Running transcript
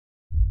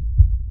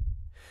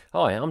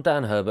Hi, I'm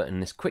Dan Herbert, and in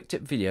this quick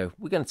tip video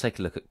we're going to take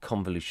a look at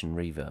Convolution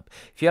Reverb.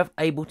 If you have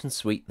Ableton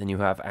Suite, then you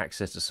have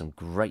access to some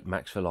great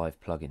Max for Live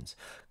plugins.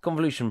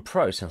 Convolution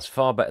Pro sounds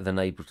far better than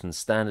Ableton's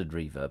standard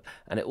reverb,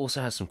 and it also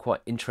has some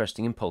quite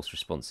interesting impulse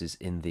responses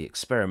in the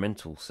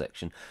experimental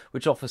section,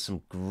 which offers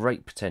some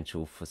great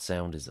potential for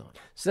sound design.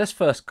 So let's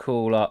first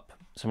call up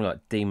something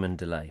like Demon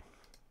Delay.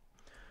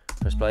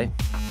 Press play.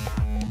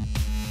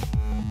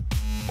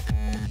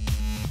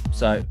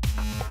 So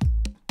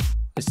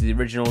this is the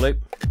original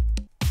loop.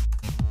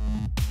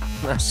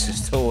 That's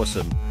just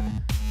awesome.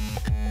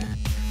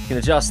 You can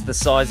adjust the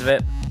size of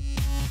it,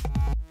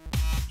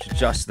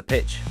 adjust the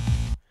pitch,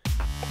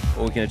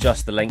 or we can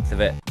adjust the length of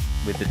it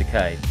with the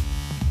decay.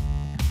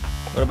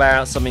 What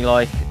about something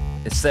like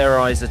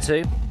Esterilizer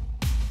 2?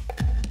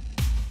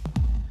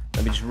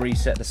 Let me just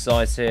reset the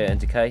size here and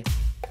decay.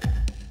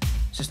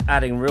 It's just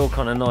adding real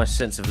kind of nice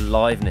sense of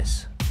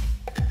liveness,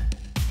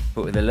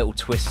 but with a little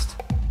twist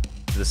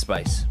to the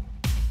space.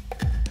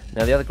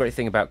 Now, the other great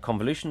thing about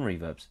convolution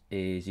reverbs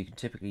is you can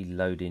typically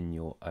load in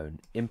your own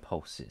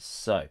impulses.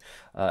 So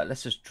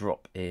let's just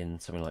drop in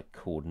something like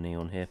chord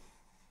neon here.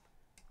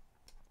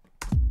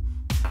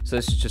 So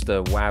this is just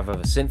a wav of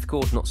a synth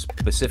chord, not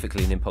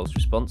specifically an impulse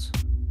response.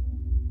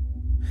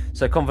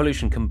 So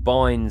convolution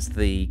combines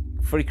the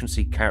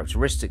frequency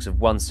characteristics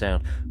of one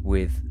sound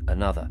with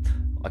another.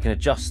 I can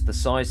adjust the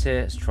size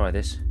here. Let's try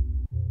this.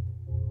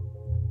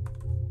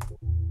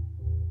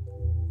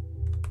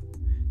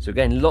 So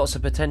again, lots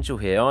of potential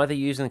here, either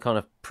using the kind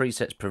of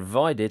presets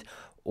provided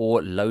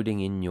or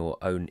loading in your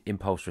own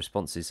impulse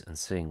responses and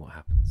seeing what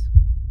happens.